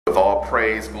With all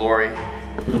praise, glory,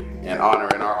 and honor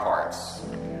in our hearts,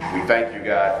 we thank you,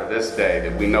 God, for this day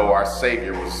that we know our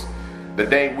Savior was the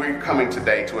day we're coming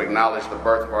today to acknowledge the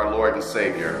birth of our Lord and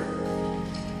Savior.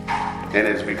 And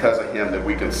it's because of him that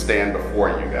we can stand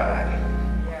before you, God.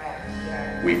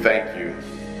 We thank you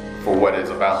for what is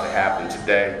about to happen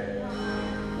today.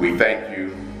 We thank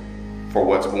you for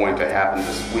what's going to happen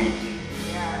this week.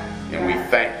 And we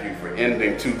thank you for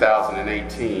ending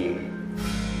 2018,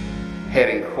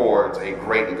 heading towards a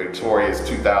great and victorious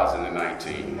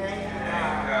 2019.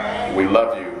 We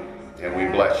love you and we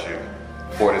bless you.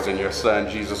 For it is in your Son,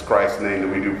 Jesus Christ's name, that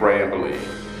we do pray and believe.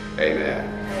 Amen.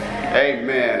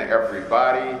 Amen,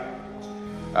 everybody.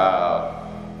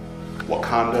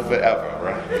 Wakanda forever,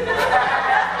 right?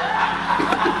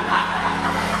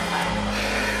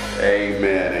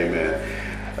 Amen, amen.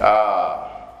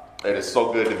 It is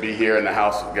so good to be here in the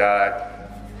house of God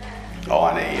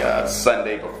on a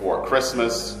Sunday before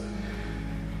Christmas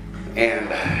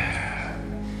and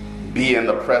be in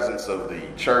the presence of the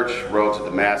church, Road to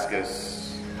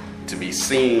Damascus, to be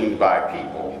seen by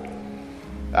people.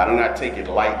 I do not take it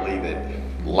lightly that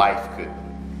life could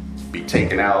be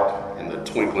taken out in the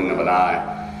twinkling of an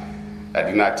eye. I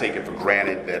do not take it for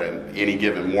granted that on any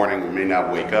given morning we may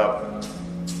not wake up.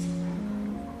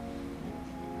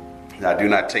 I do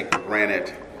not take for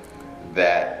granted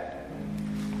that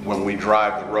when we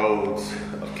drive the roads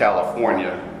of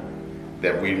California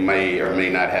that we may or may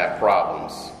not have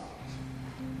problems.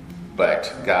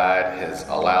 But God has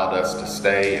allowed us to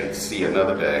stay and see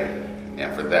another day,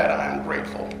 and for that I am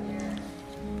grateful.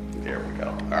 There we go.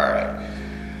 All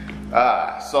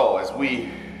right. So as we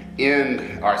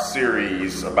end our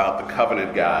series about the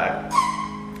covenant God,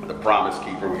 the promise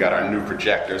keeper, we got our new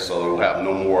projector, so we'll have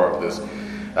no more of this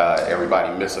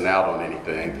everybody missing out on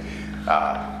anything.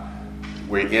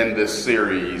 We're in this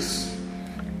series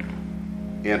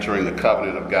entering the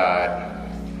covenant of God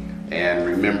and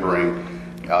remembering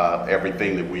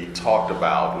everything that we talked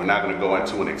about. We're not going to go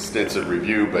into an extensive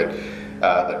review, but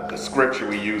the scripture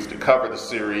we used to cover the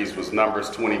series was Numbers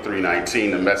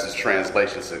 23:19. The Message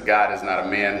translation said, God is not a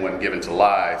man when given to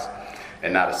lies,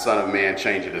 and not a son of man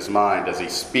changing his mind. Does he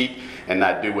speak and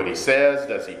not do what he says?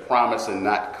 Does he promise and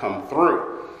not come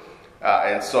through?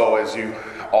 And so, as you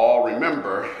all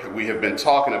remember, we have been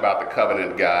talking about the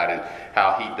covenant God and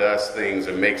how he does things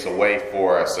and makes a way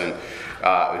for us, and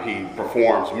he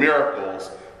performs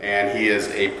miracles, and he is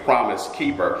a promise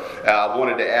keeper. I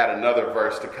wanted to add another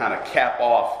verse to kind of cap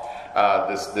off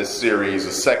this series,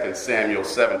 2 Samuel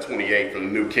 7:28 from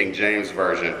the New King James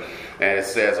Version. And it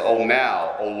says, "O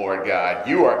now, O Lord God,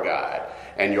 you are God,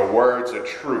 and your words are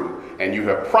true, and you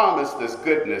have promised this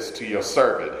goodness to your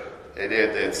servant."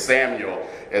 And Samuel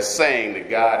is saying that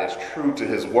God is true to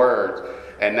his words,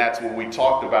 and that's what we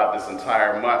talked about this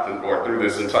entire month or through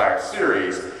this entire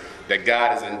series, that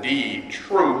God is indeed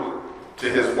true to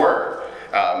his word.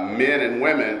 Men and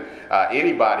women,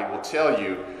 anybody will tell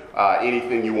you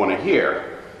anything you want to hear,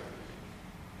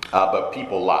 but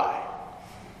people lie.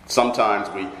 Sometimes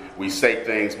we say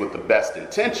things with the best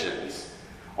intentions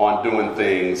on doing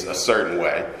things a certain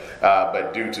way,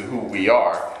 but due to who we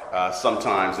are,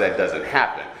 sometimes that doesn't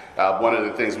happen. One of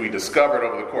the things we discovered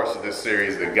over the course of this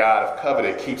series, the God of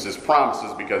covenant keeps his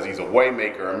promises because he's a way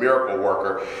maker, a miracle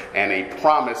worker, and a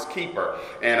promise keeper.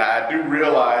 And I do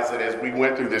realize that as we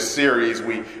went through this series,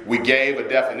 we gave a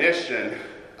definition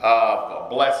of a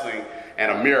blessing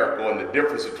and a miracle, and the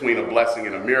difference between a blessing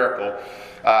and a miracle,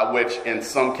 which in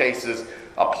some cases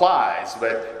applies.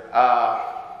 But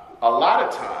a lot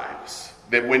of times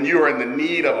that when you are in the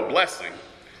need of a blessing,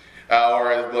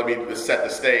 or let me set the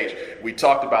stage. We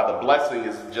talked about the blessing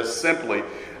is just simply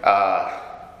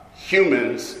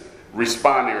humans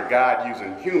responding, or God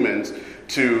using humans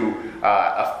to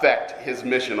affect his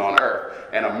mission on earth.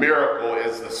 And a miracle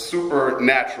is the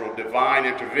supernatural divine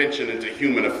intervention into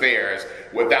human affairs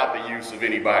without the use of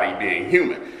anybody being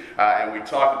human. And we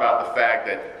talked about the fact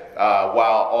that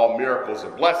while all miracles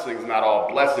are blessings, not all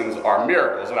blessings are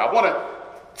miracles. And I want to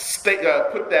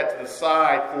put that to the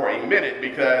side for a minute,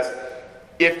 because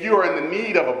if you are in the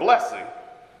need of a blessing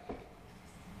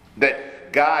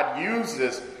that God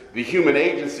uses the human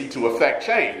agency to affect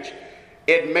change,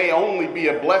 it may only be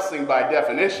a blessing by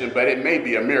definition, but it may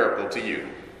be a miracle to you.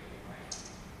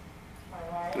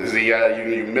 See,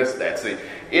 you missed that. See,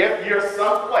 if you're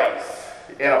someplace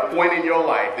at a point in your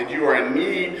life that you are in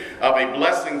need of a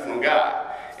blessing from God,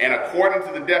 and according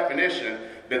to the definition,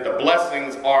 that the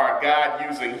blessings are God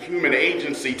using human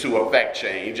agency to affect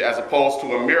change, as opposed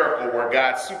to a miracle where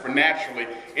God supernaturally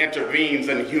intervenes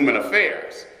in human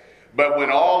affairs. But when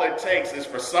all it takes is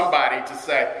for somebody to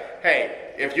say,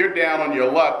 hey, if you're down on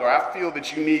your luck, or I feel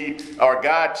that you need, or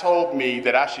God told me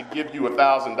that I should give you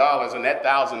 $1,000 and that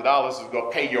 $1,000 is going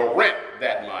to pay your rent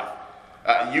that month,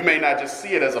 you may not just see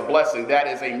it as a blessing. That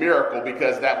is a miracle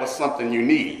because that was something you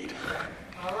need.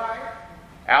 All right.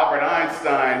 Albert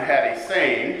Einstein had a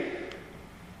saying,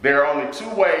 there are only two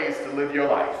ways to live your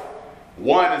life.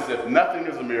 One is if nothing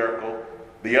is a miracle.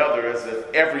 The other is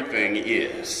if everything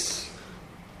is.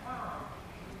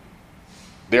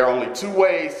 There are only two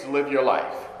ways to live your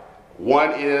life.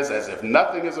 One is as if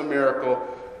nothing is a miracle.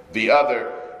 The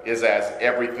other is as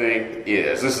everything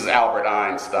is. This is Albert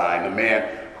Einstein, the man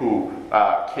who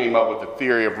came up with the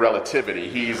theory of relativity.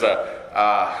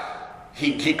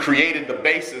 He created the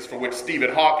basis for which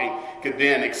Stephen Hawking could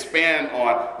then expand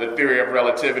on the theory of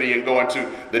relativity and go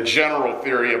into the general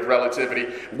theory of relativity,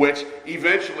 which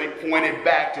eventually pointed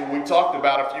back to what we talked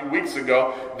about a few weeks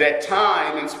ago, that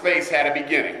time and space had a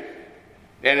beginning.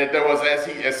 And that there was,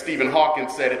 as Stephen Hawking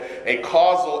said it, a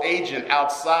causal agent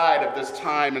outside of this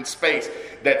time and space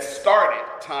that started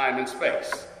time and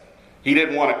space. He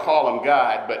didn't want to call him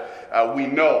God, but we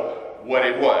know what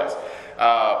it was.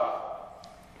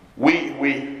 We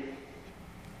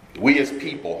as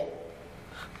people,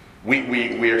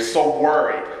 we are so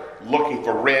worried looking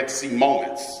for Red Sea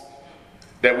moments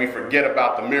that we forget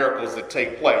about the miracles that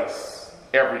take place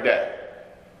every day.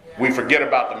 We forget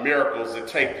about the miracles that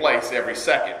take place every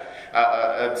second.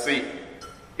 See,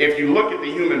 if you look at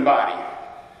the human body,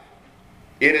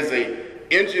 it is an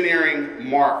engineering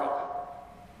marvel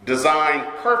designed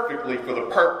perfectly for the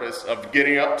purpose of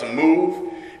getting up to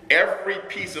move. Every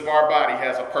piece of our body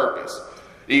has a purpose.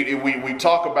 We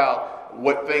talk about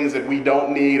what things that we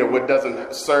don't need or what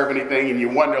doesn't serve anything, and you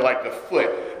wonder, like the foot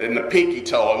and the pinky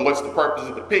toe, and what's the purpose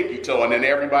of the pinky toe? And then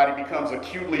everybody becomes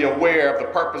acutely aware of the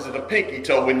purpose of the pinky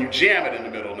toe when you jam it in the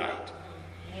middle of the night.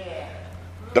 Yeah.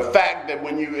 The fact that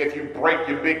if you break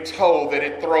your big toe, that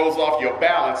it throws off your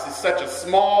balance is such a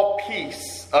small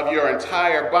piece of your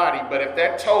entire body, but if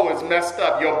that toe is messed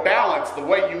up, your balance, the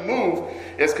way you move,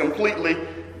 is completely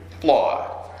flawed.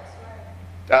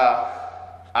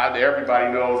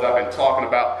 Everybody knows I've been talking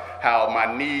about how my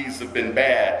knees have been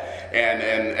bad,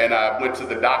 and I went to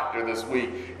the doctor this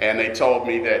week, and they told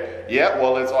me that, yeah,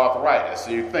 well, it's arthritis.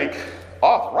 And you think,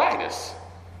 arthritis?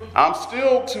 I'm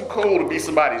still too cool to be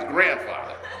somebody's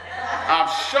grandfather. I'm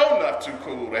sure enough too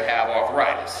cool to have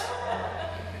arthritis.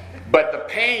 But the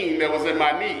pain that was in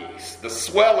my knees, the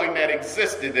swelling that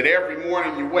existed, that every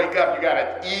morning you wake up, you got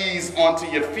to ease onto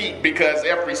your feet because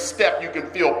every step you can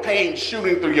feel pain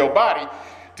shooting through your body,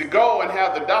 to go and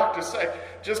have the doctor say,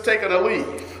 just taking a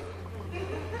leave.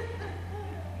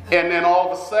 And then all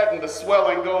of a sudden the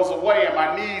swelling goes away and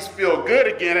my knees feel good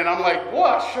again. And I'm like, boy,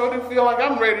 I sure do feel like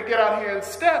I'm ready to get out here and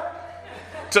step.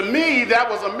 To me, that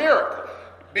was a miracle.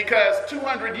 Because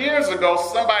 200 years ago,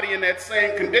 somebody in that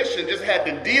same condition just had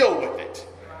to deal with it.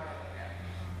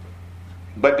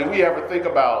 But do we ever think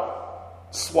about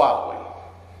swallowing?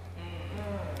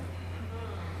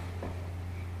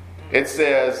 It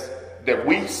says that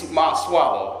we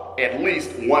swallow at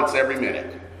least once every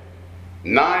minute.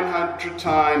 900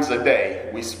 times a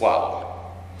day we swallow.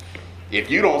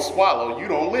 If you don't swallow, you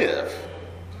don't live.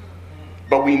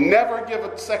 But we never give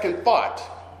a second thought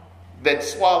that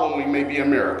swallowing may be a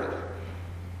miracle.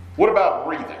 What about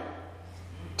breathing?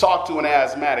 Talk to an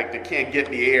asthmatic that can't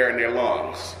get the air in their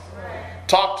lungs.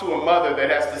 Talk to a mother that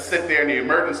has to sit there in the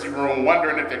emergency room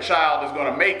wondering if their child is going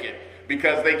to make it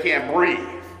because they can't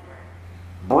breathe.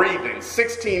 Breathing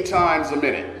 16 times a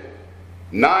minute,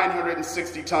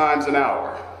 960 times an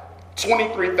hour,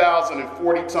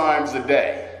 23,040 times a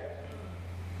day,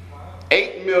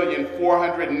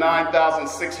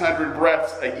 8,409,600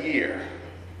 breaths a year,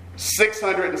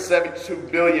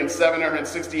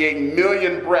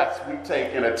 672,768,000,000 breaths we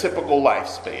take in a typical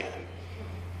lifespan.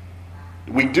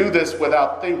 We do this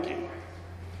without thinking.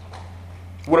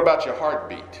 What about your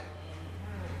heartbeat?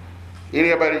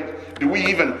 Anybody, do we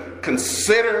even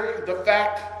consider the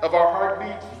fact of our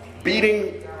heartbeat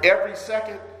beating every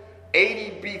second?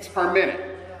 80 beats per minute,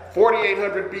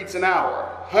 4,800 beats an hour,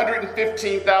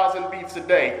 115,000 beats a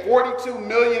day, 42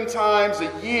 million times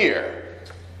a year.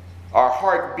 Our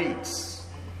heart beats.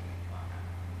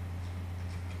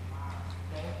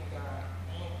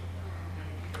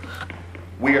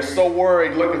 We are so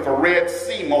worried looking for Red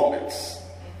Sea moments.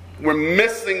 We're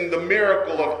missing the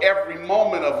miracle of every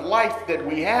moment of life that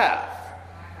we have.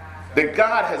 That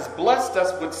God has blessed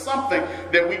us with something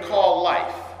that we call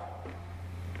life.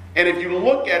 And if you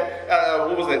look at,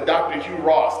 Dr. Hugh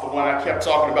Ross, the one I kept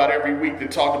talking about every week, that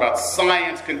talked about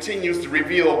science continues to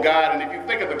reveal God. And if you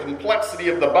think of the complexity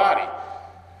of the body,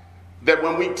 that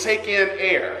when we take in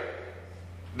air,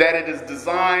 that it is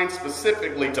designed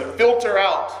specifically to filter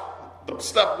out the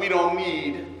stuff we don't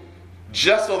need,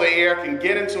 just so the air can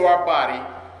get into our body,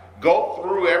 go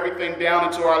through everything down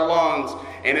into our lungs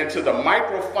and into the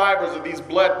microfibers of these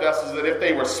blood vessels, that if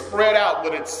they were spread out,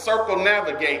 would it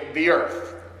circumnavigate the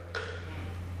earth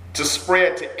to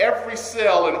spread to every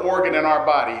cell and organ in our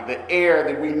body the air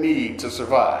that we need to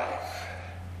survive.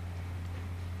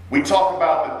 We talk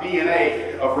about the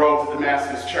DNA of Road to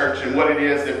Damascus Church and what it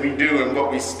is that we do and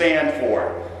what we stand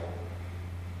for.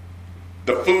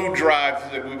 The food drives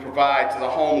that we provide to the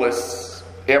homeless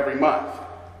every month.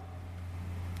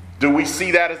 Do we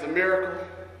see that as a miracle?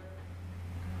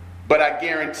 But I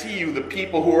guarantee you the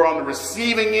people who are on the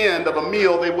receiving end of a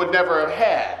meal they would never have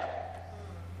had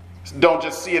don't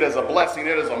just see it as a blessing,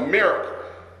 it is a miracle.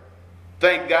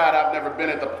 Thank God I've never been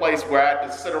at the place where I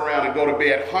have to sit around and go to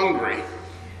bed hungry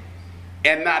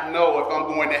and not know if I'm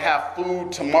going to have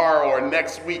food tomorrow or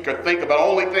next week, or think about the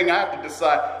only thing I have to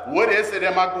decide, what is it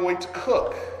am I going to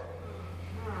cook?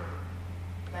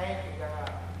 Thank you,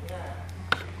 God. Yeah.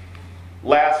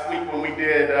 Last week when we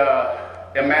did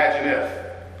Imagine If,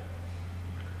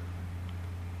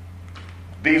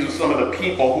 these were some of the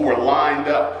people who were lined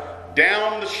up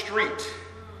down the street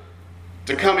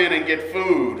to come in and get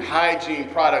food, hygiene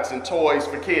products, and toys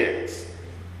for kids.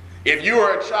 If you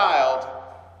are a child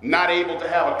not able to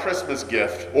have a Christmas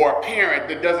gift, or a parent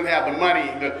that doesn't have the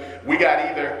money, we got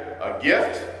either a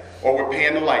gift or we're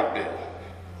paying the light bill.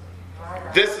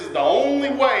 This is the only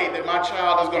way that my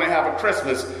child is going to have a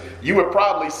Christmas. You would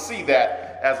probably see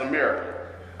that as a miracle.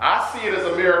 I see it as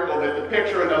a miracle that the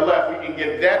picture on the left, we can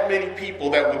get that many people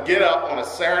that would get up on a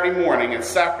Saturday morning and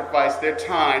sacrifice their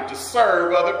time to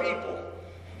serve other people.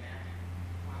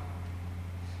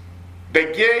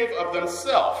 They gave of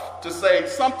themselves to say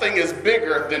something is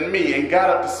bigger than me, and got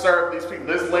up to serve these people.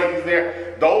 This lady's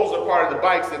there. Those are part of the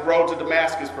bikes that Road to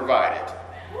Damascus provided.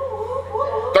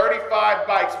 35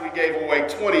 bikes we gave away,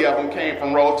 20 of them came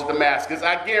from Road to Damascus.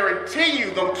 I guarantee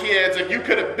you them kids, if you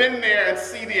could have been there and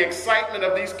see the excitement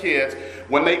of these kids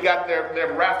when they got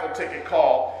their raffle ticket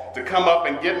call to come up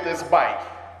and get this bike,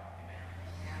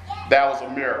 that was a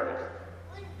miracle.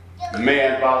 The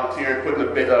man volunteering, putting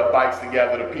the bikes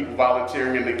together, the people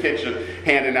volunteering in the kitchen,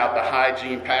 handing out the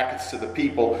hygiene packets to the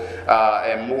people,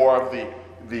 and more of the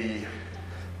I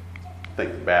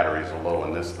think the batteries are low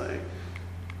in this thing.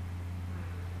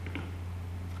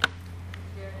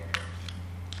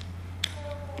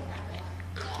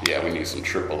 Yeah, we need some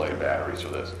AAA batteries for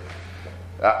this.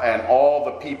 And all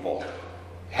the people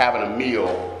having a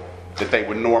meal that they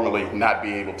would normally not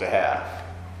be able to have.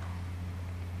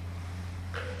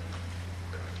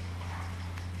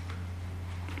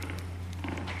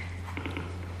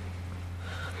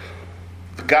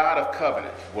 The God of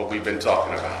covenant, what we've been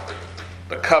talking about.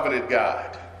 The covenant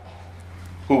God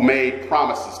who made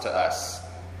promises to us.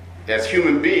 As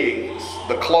human beings,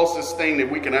 the closest thing that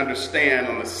we can understand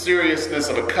on the seriousness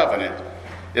of a covenant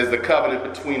is the covenant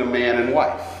between a man and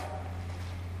wife.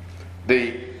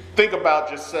 Think about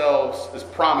yourselves as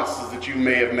promises that you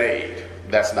may have made.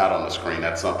 That's not on the screen,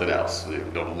 that's something else.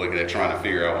 Don't look at it trying to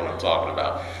figure out what I'm talking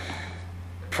about.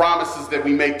 Promises that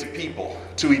we make to people,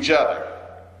 to each other.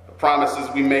 Promises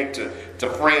we make to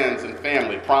friends and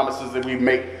family. Promises that we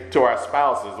make to our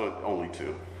spouses, only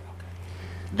two.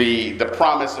 The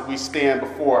promise that we stand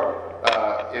before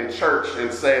in church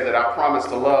and say that I promise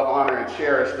to love, honor, and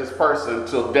cherish this person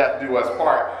till death do us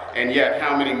part, and yet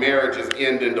how many marriages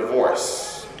end in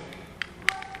divorce?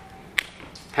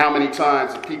 How many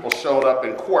times have people showed up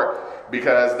in court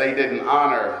because they didn't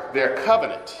honor their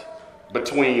covenant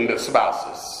between the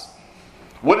spouses?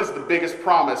 What is the biggest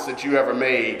promise that you ever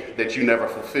made that you never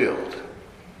fulfilled?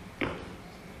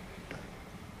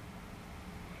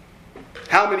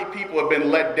 How many people have been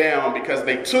let down because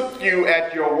they took you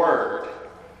at your word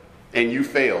and you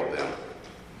failed them?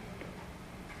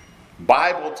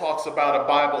 Bible talks about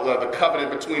the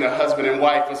covenant between a husband and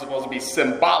wife is supposed to be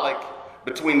symbolic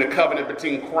between the covenant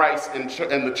between Christ and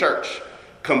the church.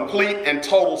 Complete and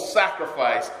total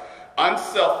sacrifice,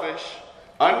 unselfish,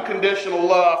 unconditional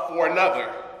love for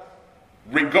another,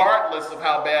 regardless of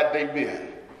how bad they've been.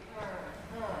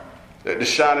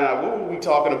 Deshaun and I, what were we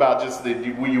talking about was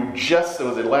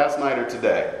it last night or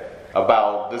today?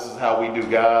 About this is how we do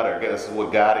God, or this is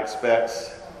what God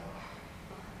expects?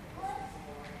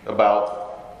 About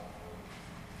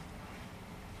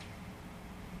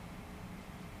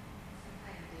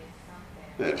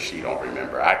she don't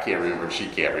remember. I can't remember. She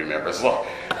can't remember. So,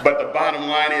 but the bottom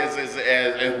line is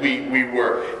as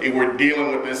we're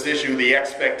dealing with this issue, the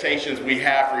expectations we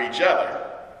have for each other.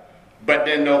 But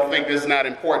then don't think it's not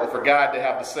important for God to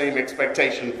have the same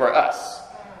expectation for us.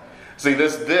 See,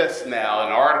 this now,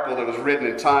 an article that was written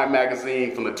in Time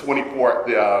magazine from the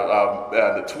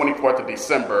 24th of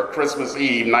December, Christmas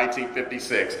Eve,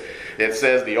 1956. It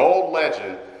says the old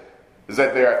legend is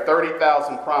that there are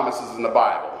 30,000 promises in the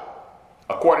Bible.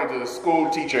 According to the school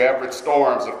teacher Everett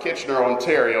Storms of Kitchener,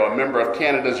 Ontario, a member of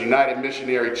Canada's United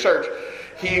Missionary Church,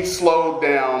 he slowed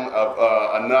down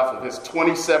enough of his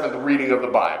 27th reading of the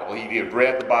Bible. He had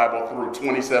read the Bible through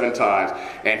 27 times,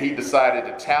 and he decided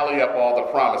to tally up all the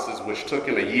promises, which took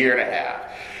him a year and a half.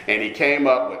 And he came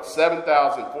up with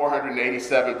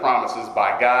 7,487 promises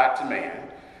by God to man,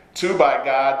 2 by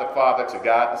God the Father to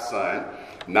God the Son,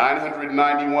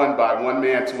 991 by one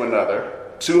man to another,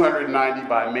 290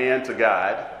 by man to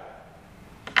God.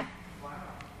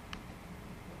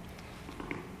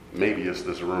 Maybe it's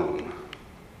this room.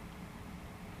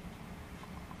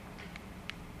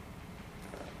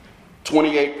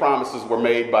 28 promises were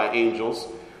made by angels,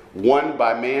 1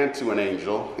 by man to an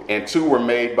angel, and 2 were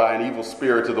made by an evil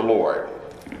spirit to the Lord.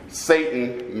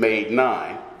 Satan made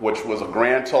 9, which was a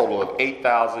grand total of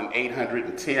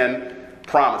 8,810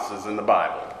 promises in the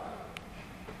Bible.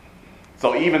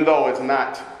 So even though it's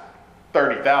not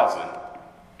 30,000,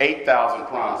 8,000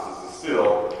 promises is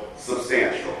still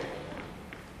substantial.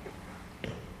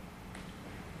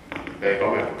 Babe, I'm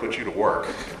going to have to put you to work.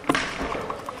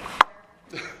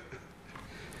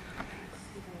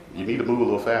 You need to move a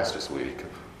little faster, sweetie.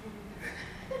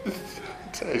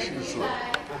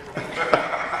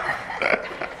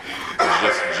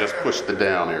 just push the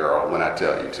down arrow when I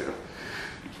tell you to.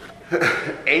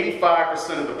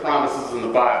 85% of the promises in the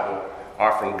Bible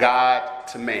are from God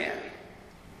to man.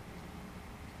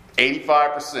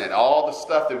 85%. All the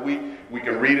stuff that we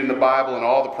can read in the Bible and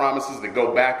all the promises that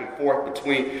go back and forth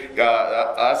between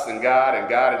us and God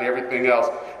and everything else,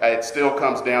 it still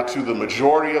comes down to the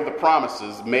majority of the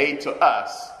promises made to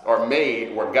us or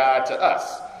God to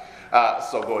us.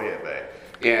 So go ahead, babe.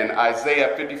 In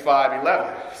Isaiah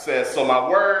 55:11 says, "So my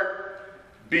word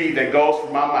be that goes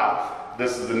from my mouth."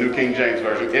 This is the New King James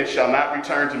Version. "It shall not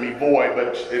return to me void,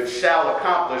 but it shall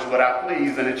accomplish what I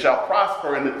please, and it shall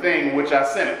prosper in the thing which I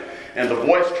sent it." In the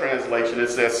Voice translation, it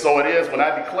says, "So it is when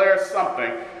I declare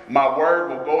something, my word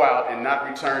will go out and not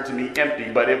return to me empty,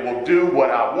 but it will do what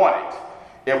I want it.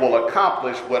 It will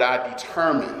accomplish what I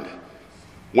determined."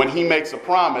 When he makes a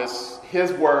promise,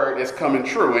 his word is coming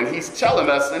true. And he's telling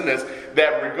us in this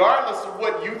that regardless of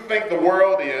what you think the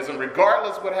world is, and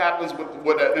regardless what happens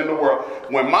in the world,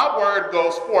 when my word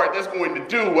goes forth, it's going to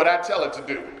do what I tell it to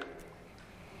do.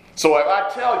 So if I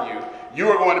tell you, you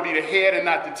are going to be the head and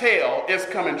not the tail, it's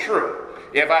coming true.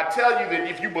 If I tell you that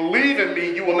if you believe in me,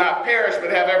 you will not perish but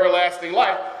have everlasting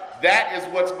life, that is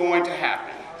what's going to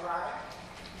happen.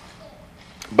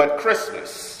 But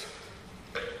Christmas,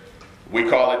 we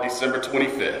call it December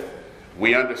 25th.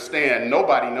 We understand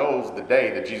nobody knows the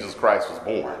day that Jesus Christ was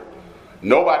born.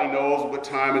 Nobody knows what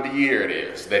time of the year it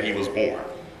is that he was born.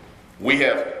 We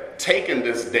have taken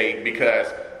this date because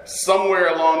somewhere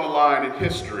along the line in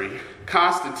history,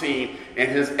 Constantine, in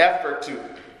his effort to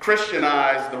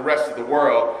Christianize the rest of the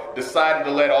world, decided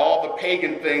to let all the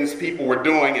pagan things people were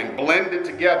doing and blend it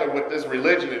together with this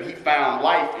religion that he found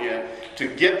life in to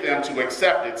get them to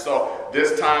accept it. So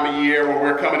this time of year when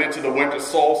we're coming into the winter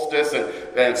solstice,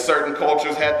 and certain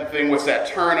cultures had the thing with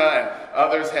Saturna and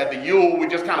others had the Yule, we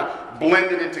just kind of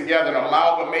blended it together, an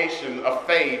amalgamation of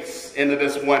faiths into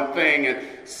this one thing. And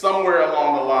somewhere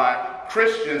along the line,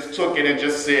 Christians took it and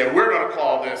just said, we're going to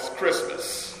call this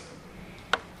Christmas.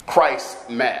 Christ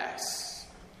Mass.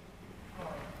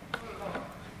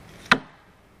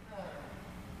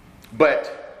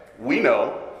 But we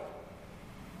know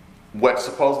what's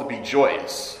supposed to be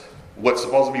joyous, what's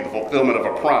supposed to be the fulfillment of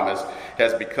a promise,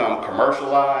 has become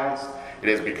commercialized. It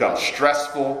has become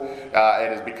stressful. It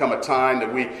has become a time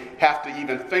that we have to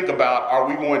even think about, are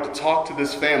we going to talk to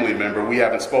this family member we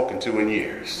haven't spoken to in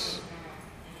years?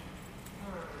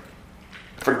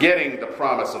 Forgetting the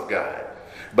promise of God.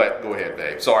 But go ahead,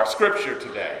 babe. So our scripture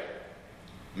today,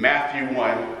 Matthew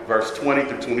 1, verse 20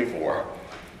 through 24.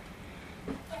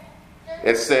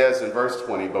 It says in verse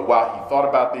 20, "But while he thought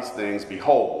about these things,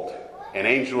 behold, an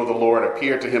angel of the Lord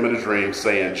appeared to him in a dream,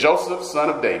 saying, Joseph, son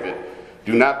of David,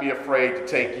 do not be afraid to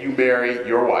take you, Mary,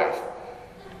 your wife.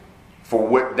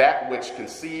 For that which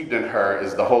conceived in her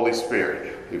is the Holy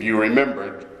Spirit." If you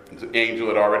remember, the angel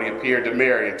had already appeared to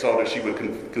Mary and told her she would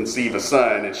conceive a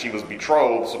son, and she was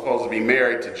betrothed, supposed to be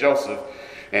married to Joseph,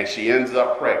 and she ends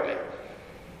up pregnant.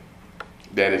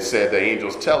 Then it said the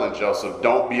angel's telling Joseph,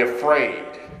 don't be afraid.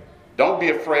 Don't be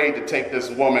afraid to take this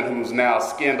woman who's now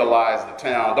scandalized the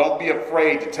town. Don't be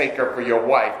afraid to take her for your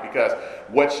wife, because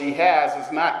what she has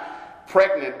is not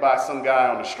pregnant by some guy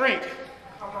on the street.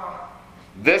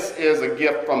 This is a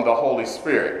gift from the Holy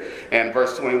Spirit. And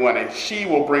verse 21, and she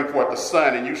will bring forth a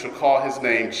son, and you shall call his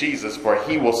name Jesus, for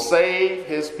he will save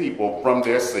his people from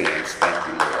their sins. Thank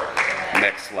you, Lord.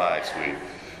 Next slide, sweet.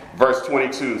 Verse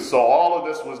 22, so all of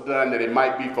this was done that it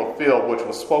might be fulfilled, which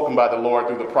was spoken by the Lord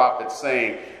through the prophet,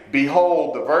 saying,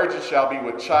 behold, the virgin shall be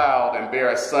with child and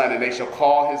bear a son, and they shall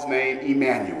call his name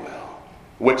Emmanuel,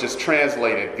 which is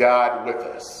translated, God with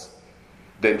us.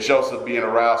 Then Joseph, being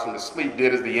aroused from his sleep,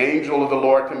 did as the angel of the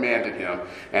Lord commanded him,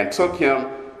 and took him,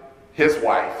 his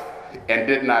wife, and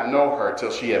did not know her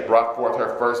till she had brought forth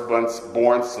her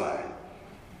firstborn son.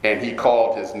 And he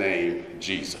called his name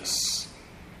Jesus.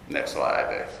 Next slide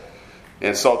there.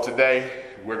 And so today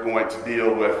we're going to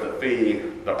deal with the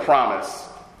theme, the promise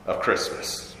of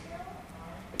Christmas.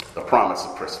 The promise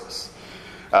of Christmas.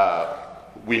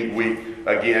 We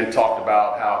again talked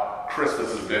about how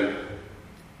Christmas has been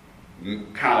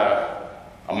kind of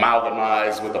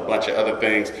amalgamized with a bunch of other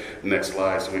things. Next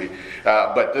slide, sweetie.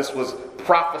 But this was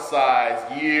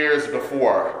prophesied years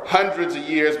before, hundreds of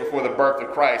years before the birth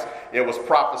of Christ. It was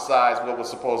prophesied what was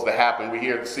supposed to happen.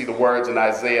 We see the words in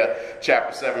Isaiah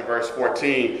chapter 7, verse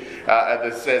 14,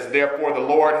 that says, therefore the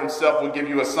Lord himself will give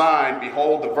you a sign.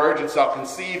 Behold, the virgin shall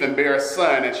conceive and bear a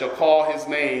son, and shall call his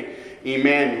name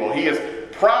Emmanuel. He is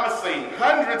promising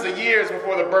hundreds of years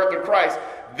before the birth of Christ,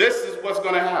 this is what's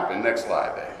going to happen. Next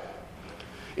slide there.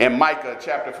 In Micah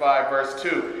chapter 5 verse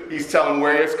 2, he's telling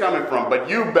where it's coming from. But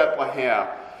you, Bethlehem,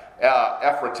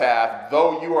 Ephratah,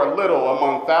 though you are little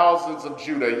among thousands of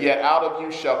Judah, yet out of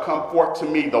you shall come forth to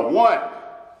me the one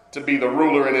to be the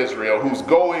ruler in Israel, whose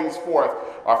goings forth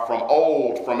are from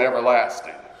old, from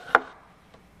everlasting.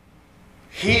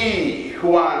 He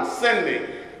who I am sending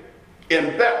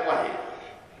in Bethlehem,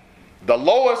 the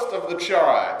lowest of the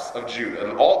tribes of Judah,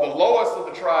 and all the lowest of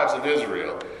the tribes of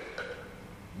Israel,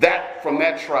 that from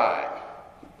that tribe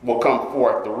will come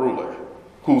forth the ruler,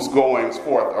 whose goings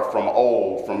forth are from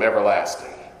old, from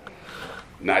everlasting.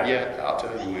 Not yet, I'll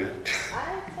tell you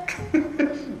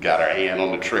when. Got our hand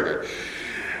on the trigger.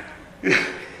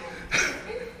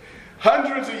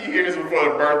 Hundreds of years before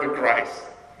the birth of Christ,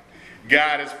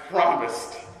 God has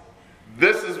promised,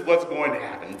 this is what's going to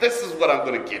happen. This is what I'm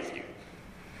going to give you.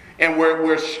 And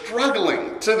we're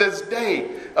struggling to this day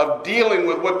of dealing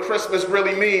with what Christmas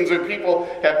really means. And people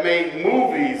have made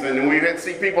movies, and we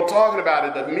see people talking about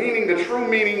it, the true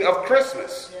meaning of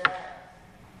Christmas.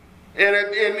 And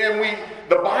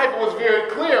the Bible is very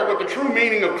clear what the true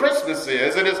meaning of Christmas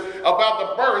is. It is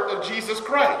about the birth of Jesus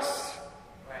Christ.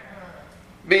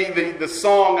 The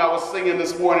song I was singing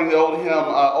this morning, the old hymn,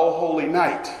 O Holy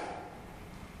Night.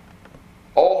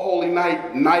 O Holy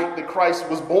Night, night that Christ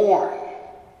was born.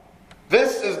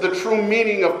 This is the true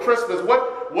meaning of Christmas.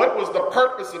 What was the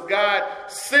purpose of God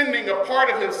sending a part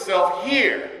of himself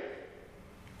here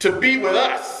to be with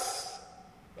us?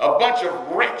 A bunch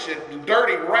of wretched,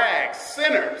 dirty rags,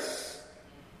 sinners.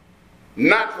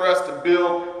 Not for us to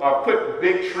build or put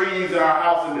big trees in our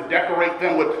house and to decorate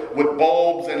them with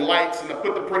bulbs and lights and to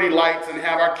put the pretty lights and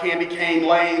have our candy cane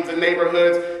lanes and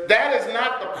neighborhoods. That is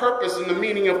not the purpose and the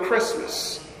meaning of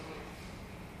Christmas.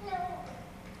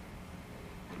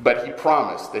 But he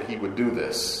promised that he would do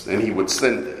this and he would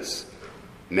send this.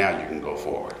 Now you can go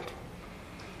forward.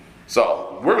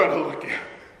 So we're going to look at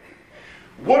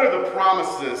what are the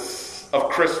promises of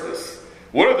Christmas?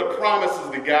 What are the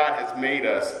promises that God has made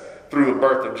us through the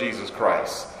birth of Jesus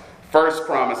Christ? First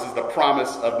promise is the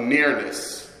promise of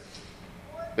nearness.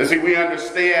 You see, we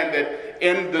understand that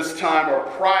in this time or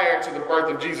prior to the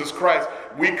birth of Jesus Christ,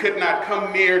 we could not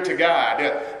come near to God.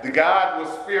 The God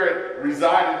was spirit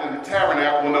resided in the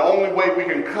tabernacle, and the only way we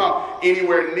can come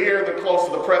anywhere near the close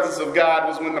to the presence of God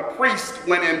was when the priest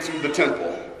went into the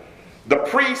temple. The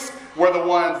priests were the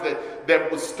ones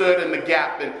that stood in the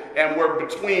gap and were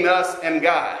between us and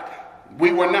God.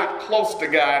 We were not close to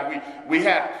God. We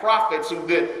had prophets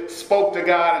who spoke to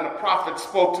God, and the prophets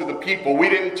spoke to the people. We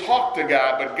didn't talk to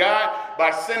God, but God,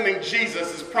 by sending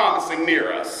Jesus, is promising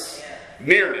near us.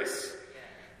 Nearness.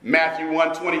 Matthew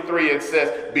 1:23, it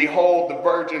says, behold, the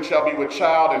virgin shall be with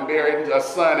child and bear a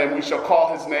son, and we shall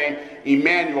call his name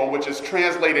Emmanuel, which is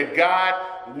translated God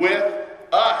with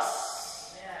us.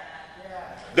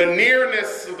 The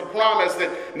nearness of the promise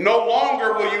that no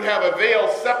longer will you have a veil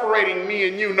separating me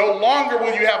and you. No longer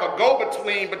will you have a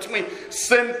go-between between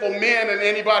sinful men and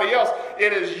anybody else.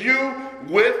 It is you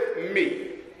with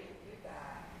me.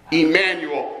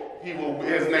 Emmanuel.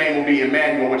 His name will be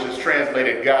Emmanuel, which is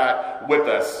translated God with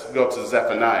us. Go to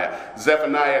Zephaniah.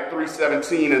 Zephaniah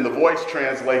 3:17 in the Voice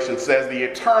translation says, the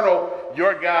eternal,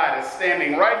 your God, is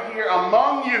standing right here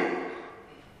among you.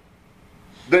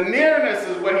 The nearness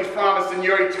is what he's promising.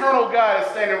 Your eternal God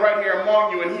is standing right here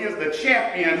among you, and he is the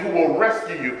champion who will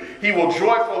rescue you. He will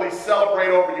joyfully celebrate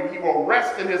over you. He will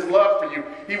rest in his love for you.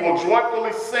 He will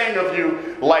joyfully sing of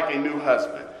you like a new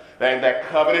husband. And that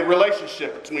covenant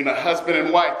relationship between a husband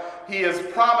and wife, he is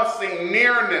promising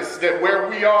nearness, that where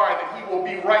we are, that he will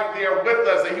be right there with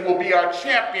us, that he will be our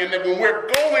champion, that when we're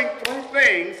going through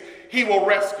things, he will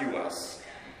rescue us.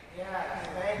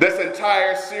 This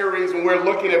entire series, when we're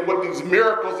looking at what these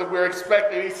miracles that we're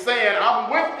expecting, he's saying,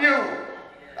 I'm with you.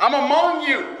 I'm among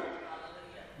you.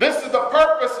 This is the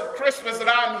purpose of Christmas, and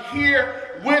I'm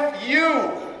here with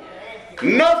you.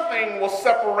 Nothing will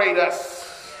separate us.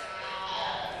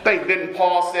 Didn't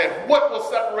Paul say, what will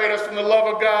separate us from the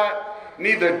love of God?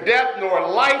 Neither death nor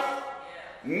life.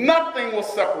 Nothing will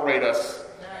separate us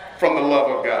from the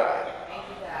love of God.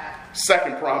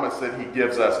 Second promise that he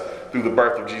gives us through the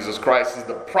birth of Jesus Christ is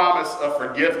the promise of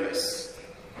forgiveness.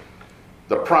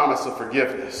 The promise of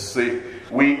forgiveness. See,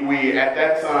 we at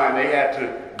that time, they had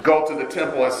to go to the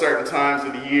temple at certain times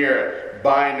of the year,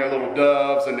 buying their little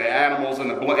doves and the animals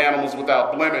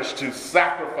without blemish to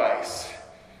sacrifice,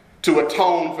 to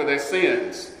atone for their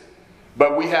sins.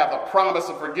 But we have a promise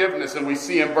of forgiveness, and we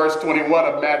see in verse 21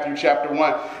 of Matthew chapter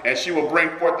 1, and she will bring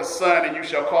forth a son, and you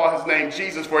shall call his name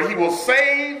Jesus, for he will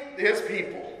save his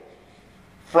people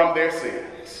from their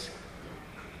sins.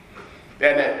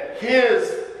 And that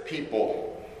his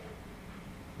people,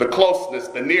 the closeness,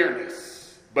 the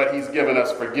nearness, but he's given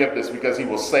us forgiveness because he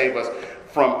will save us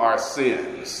from our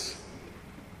sins.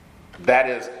 That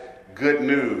is good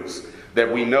news, that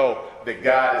we know that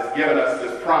God has given us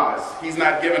this promise. He's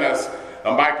not given us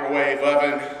a microwave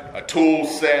oven, a tool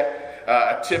set,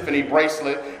 a Tiffany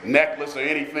bracelet, necklace, or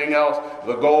anything else,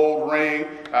 the gold ring,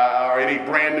 or any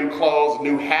brand new clothes,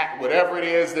 new hat, whatever it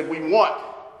is that we want.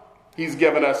 He's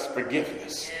given us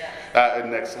forgiveness.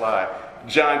 Next slide.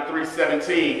 John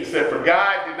 3:17 said, for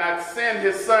God did not send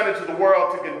his son into the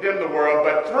world to condemn the world,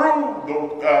 but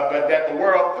that the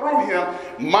world through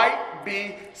him might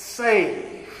be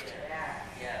saved.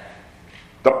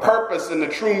 The purpose and the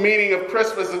true meaning of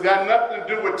Christmas has got nothing to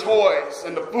do with toys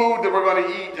and the food that we're going to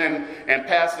eat and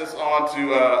pass this on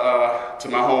to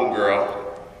my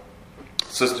homegirl,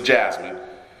 Sister Jasmine.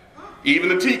 Even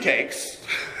the tea cakes.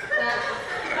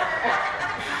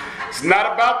 It's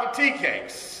not about the tea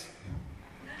cakes.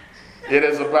 It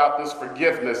is about this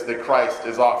forgiveness that Christ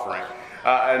is offering.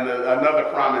 And another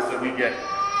promise that we get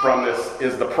from this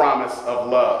is the promise of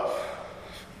love.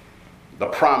 The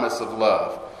promise of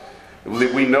love.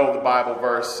 We know the Bible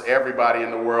verse. Everybody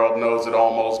in the world knows it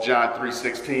almost. John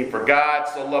 3:16. For God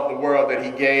so loved the world that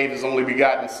he gave his only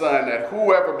begotten Son, that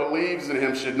whoever believes in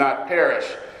him should not perish,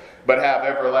 but have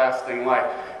everlasting life.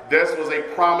 This was a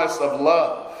promise of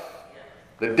love.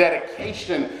 The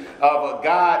dedication of a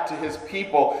God to his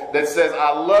people that says,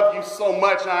 I love you so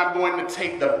much, I'm going to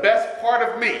take the best part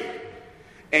of me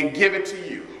and give it to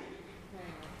you.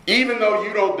 Even though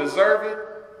you don't deserve it,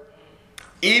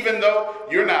 even though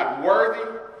you're not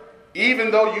worthy, even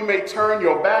though you may turn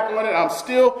your back on it, I'm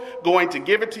still going to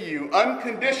give it to you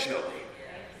unconditionally,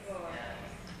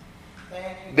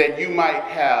 that you might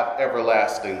have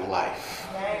everlasting life.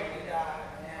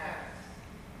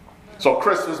 So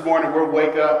Christmas morning, we'll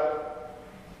wake up.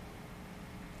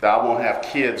 I won't have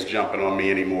kids jumping on me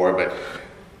anymore, but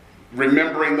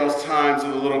remembering those times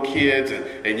of the little kids,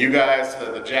 and you guys,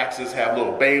 the Jacksons, have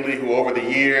little Bailey, who over the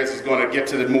years is going to get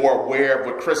to the more aware of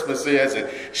what Christmas is, and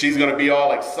she's going to be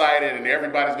all excited, and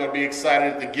everybody's going to be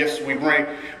excited at the gifts we bring.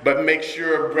 But make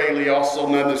sure Bailey also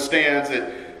understands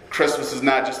that Christmas is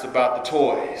not just about the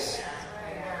toys.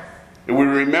 And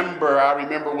I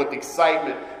remember with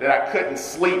excitement that I couldn't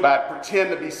sleep. I'd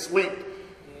pretend to be asleep,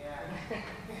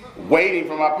 waiting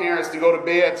for my parents to go to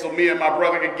bed so me and my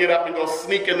brother could get up and go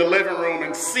sneak in the living room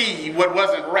and see what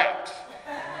wasn't wrapped.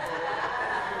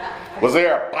 Was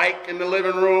there a bike in the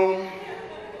living room?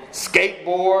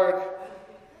 Skateboard?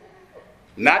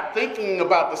 Not thinking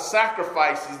about the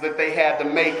sacrifices that they had to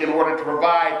make in order to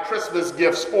provide Christmas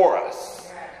gifts for us.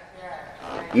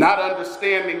 Not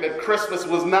understanding that Christmas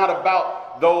was not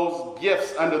about those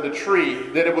gifts under the tree,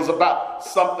 that it was about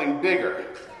something bigger.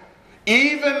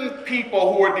 Even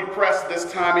people who are depressed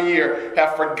this time of year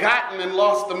have forgotten and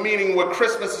lost the meaning of what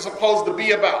Christmas is supposed to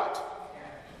be about.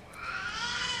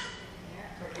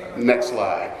 Next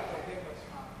slide.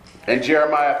 In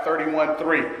Jeremiah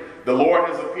 31:3, the Lord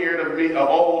has appeared of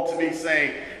old to me,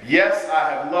 saying, yes,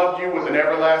 I have loved you with an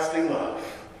everlasting love.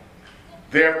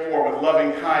 Therefore, with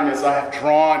loving kindness I have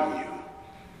drawn you.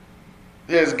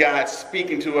 There's God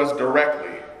speaking to us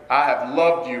directly. I have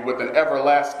loved you with an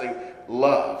everlasting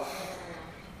love.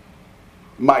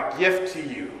 My gift to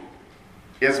you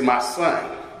is my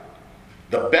son,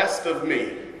 the best of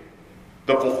me,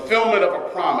 the fulfillment of a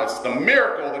promise, the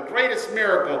miracle, the greatest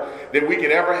miracle that we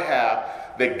could ever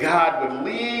have, that God would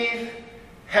leave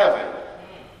heaven,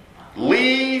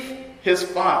 leave his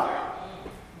Father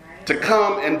to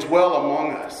come and dwell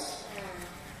among us.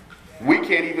 We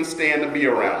can't even stand to be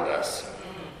around us.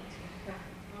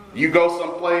 You go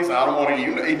someplace, I don't want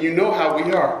to, and you know how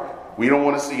we are. We don't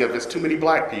want to see, if there's too many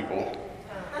black people,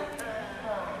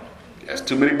 there's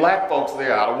too many black folks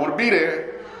there, I don't want to be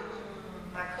there.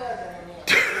 My cousin.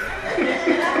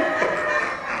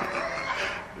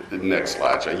 The next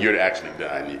slide, Sean. You're actually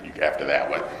done after that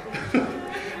one.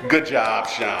 Good job,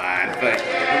 Sean. Thank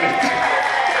you.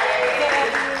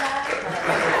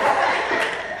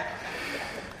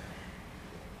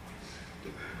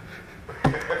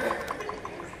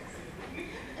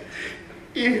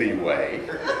 Anyway,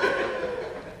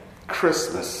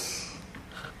 Christmas,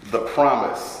 the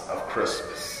promise of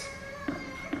Christmas.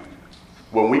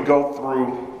 When we go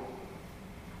through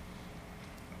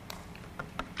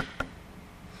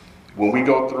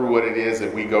what it is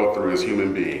that we go through as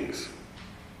human beings,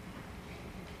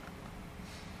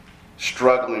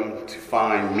 struggling to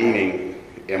find meaning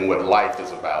in what life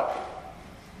is about,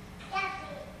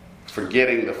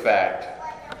 forgetting the fact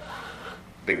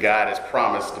that God has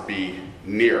promised to be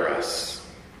near us,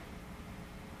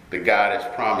 that God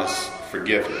has promised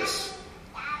forgiveness,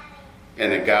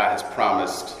 and that God has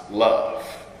promised love.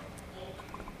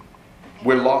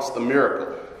 We're lost the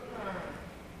miracle.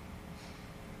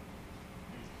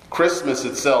 Christmas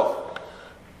itself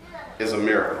is a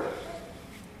miracle.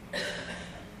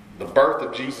 The birth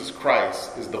of Jesus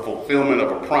Christ is the fulfillment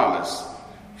of a promise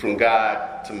from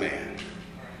God to man.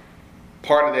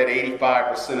 Part of that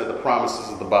 85% of the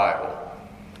promises of the Bible.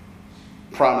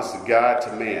 Promise of God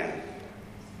to man.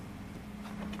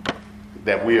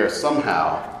 That we are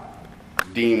somehow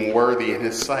deemed worthy in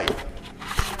his sight.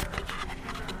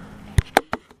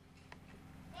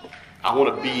 I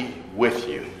want to be with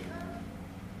you.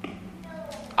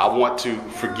 I want to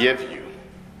forgive you.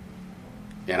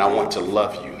 And I want to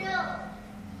love you.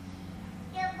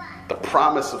 The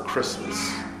promise of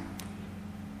Christmas.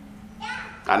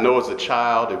 I know as a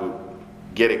child it would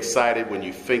get excited when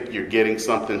you think you're getting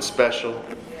something special.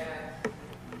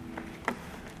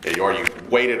 Or you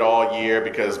waited all year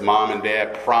because mom and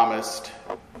dad promised,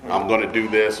 I'm going to do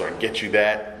this or get you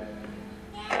that.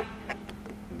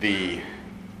 The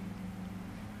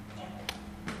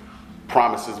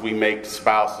promises we make to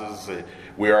spouses,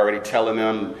 we're already telling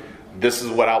them, this is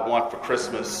what I want for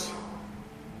Christmas.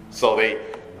 So they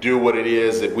do what it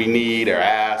is that we need or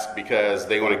ask because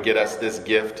they want to get us this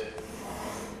gift.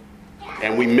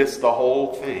 And we miss the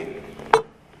whole thing.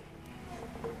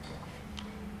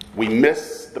 We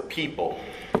miss the people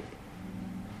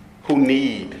who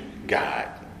need God.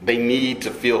 They need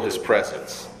to feel his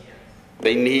presence.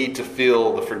 They need to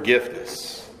feel the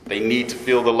forgiveness. They need to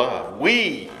feel the love.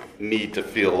 We need to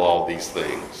feel all these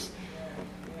things.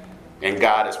 And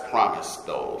God has promised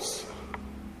those.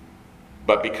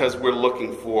 But because we're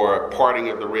looking for a parting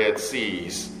of the Red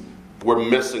Seas, we're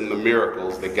missing the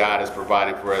miracles that God is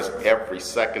providing for us every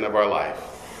second of our life.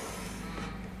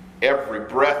 Every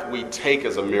breath we take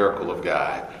is a miracle of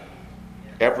God.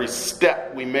 Every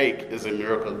step we make is a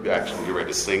miracle. Actually, you're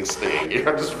ready to sing Sting.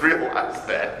 I just realized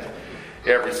that.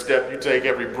 Every step you take,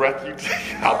 every breath you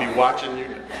take, I'll be watching you.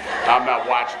 I'm not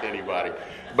watching anybody.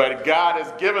 But God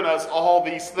has given us all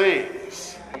these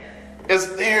things. It's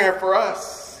there for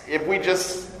us if we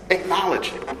just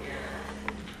acknowledge it.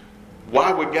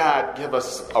 Why would God give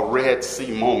us a Red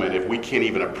Sea moment if we can't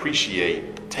even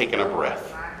appreciate taking a breath?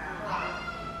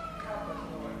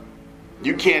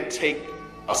 You can't take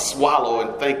a swallow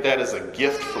and think that is a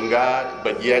gift from God,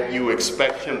 but yet you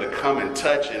expect him to come and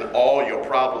touch and all your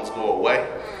problems go away.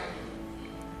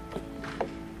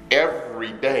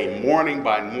 Every day, morning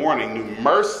by morning, new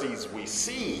mercies we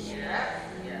see.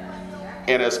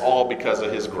 And it's all because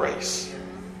of his grace.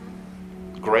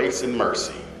 Grace and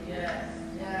mercy.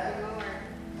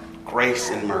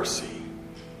 Grace and mercy.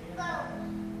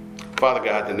 Father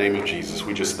God, in the name of Jesus,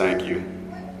 we just thank you.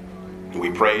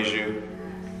 We praise you.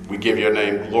 We give your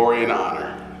name glory and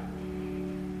honor.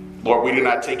 Lord, we do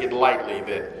not take it lightly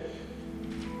that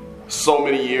so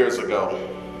many years ago,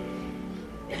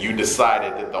 you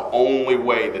decided that the only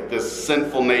way that this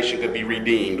sinful nation could be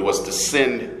redeemed was to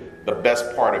send the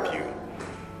best part of you.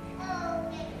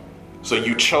 So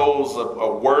you chose a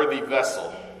worthy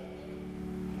vessel,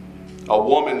 a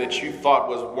woman that you thought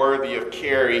was worthy of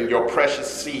carrying your precious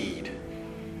seed,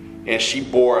 and she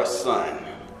bore a son.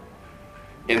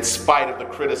 In spite of the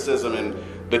criticism and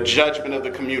the judgment of the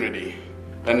community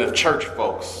and the church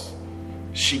folks,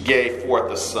 she gave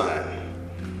forth a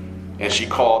son, and she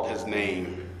called his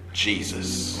name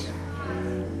Jesus.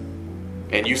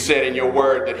 And you said in your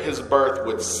word that his birth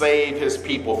would save his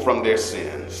people from their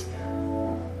sins.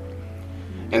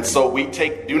 And so we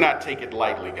do not take it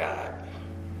lightly, God,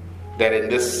 that in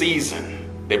this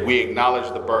season that we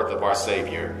acknowledge the birth of our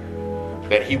Savior,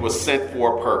 that he was sent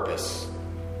for a purpose,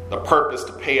 the purpose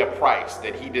to pay a price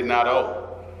that he did not owe,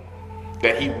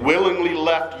 that he willingly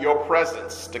left your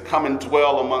presence to come and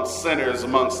dwell amongst sinners,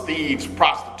 amongst thieves,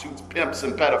 prostitutes, pimps,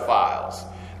 and pedophiles,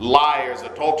 liars,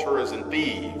 adulterers, and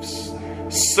thieves,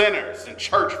 sinners and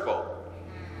church folk,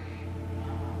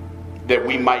 that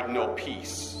we might know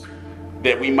peace,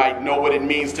 that we might know what it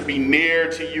means to be near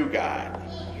to you, God,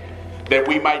 that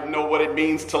we might know what it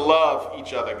means to love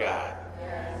each other, God,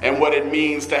 and what it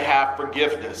means to have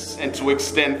forgiveness and to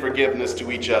extend forgiveness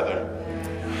to each other.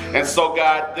 And so,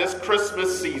 God, this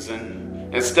Christmas season,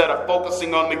 instead of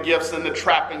focusing on the gifts and the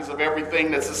trappings of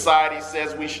everything that society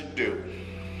says we should do,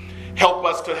 help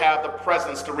us to have the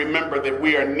presence to remember that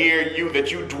we are near you,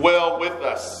 that you dwell with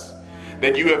us,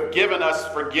 that you have given us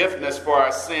forgiveness for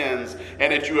our sins,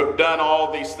 and that you have done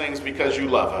all these things because you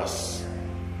love us.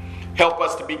 Help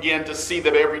us to begin to see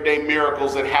the everyday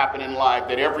miracles that happen in life,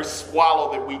 that every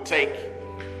swallow that we take,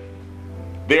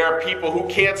 there are people who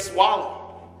can't swallow.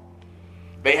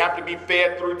 They have to be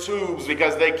fed through tubes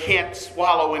because they can't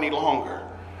swallow any longer.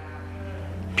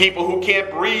 People who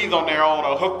can't breathe on their own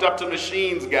are hooked up to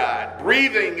machines, God.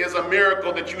 Breathing is a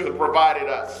miracle that you have provided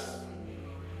us.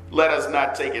 Let us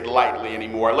not take it lightly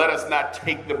anymore. Let us not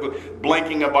take the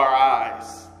blinking of our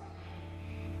eyes,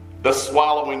 the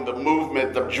swallowing, the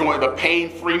movement, the joint, the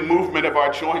pain-free movement of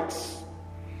our joints.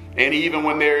 And even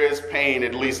when there is pain,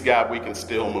 at least, God, we can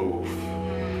still move.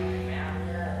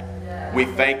 We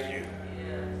thank you,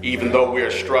 even though we are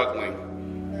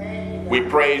struggling. We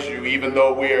praise you, even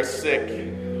though we are sick.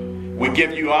 We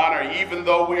give you honor, even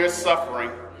though we are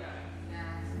suffering,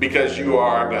 because you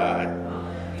are our God.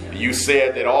 You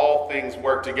said that all things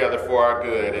work together for our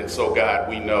good. And so, God,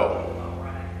 we know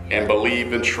and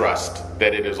believe and trust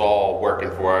that it is all working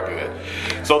for our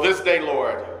good. So this day,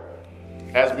 Lord,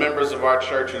 as members of our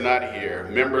church are not here,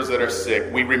 members that are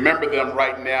sick, we remember them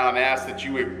right now and ask that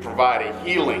you would provide a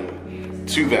healing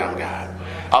to them, God.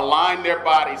 Align their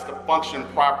bodies to function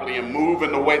properly and move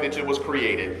in the way that it was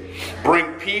created. Bring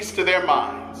peace to their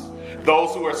minds.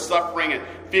 Those who are suffering and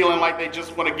feeling like they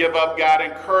just want to give up, God,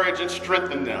 encourage and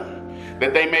strengthen them,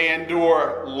 that they may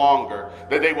endure longer,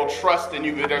 that they will trust in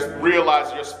you, that they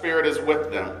realize your spirit is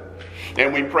with them.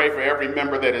 And we pray for every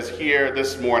member that is here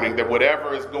this morning, that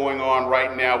whatever is going on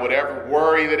right now, whatever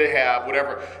worry that they have,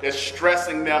 whatever is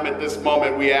stressing them at this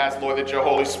moment, we ask, Lord, that your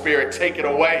Holy Spirit take it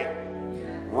away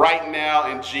right now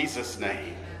in Jesus'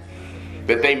 name,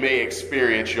 that they may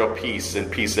experience your peace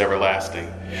and peace everlasting.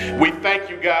 We thank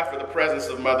you, God, for the presence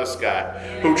of Mother Scott,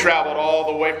 who traveled all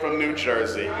the way from New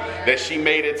Jersey, that she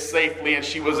made it safely and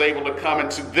she was able to come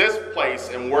into this place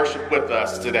and worship with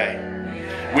us today.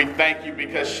 We thank you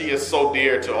because she is so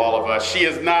dear to all of us. She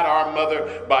is not our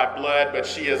mother by blood, but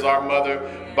she is our mother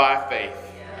by faith.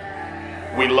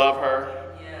 We love her,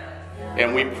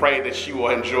 and we pray that she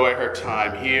will enjoy her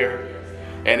time here,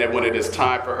 and that when it is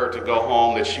time for her to go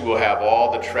home, that she will have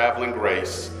all the traveling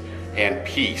grace and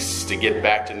peace to get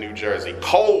back to New Jersey,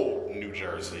 cold New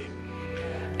Jersey,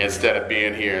 instead of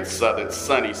being here in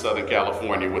sunny Southern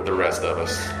California with the rest of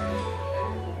us.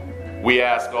 We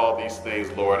ask all these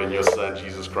things, Lord, in your Son,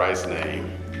 Jesus Christ's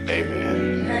name.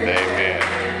 Amen. Amen.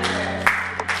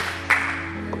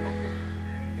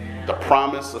 The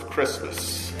promise of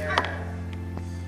Christmas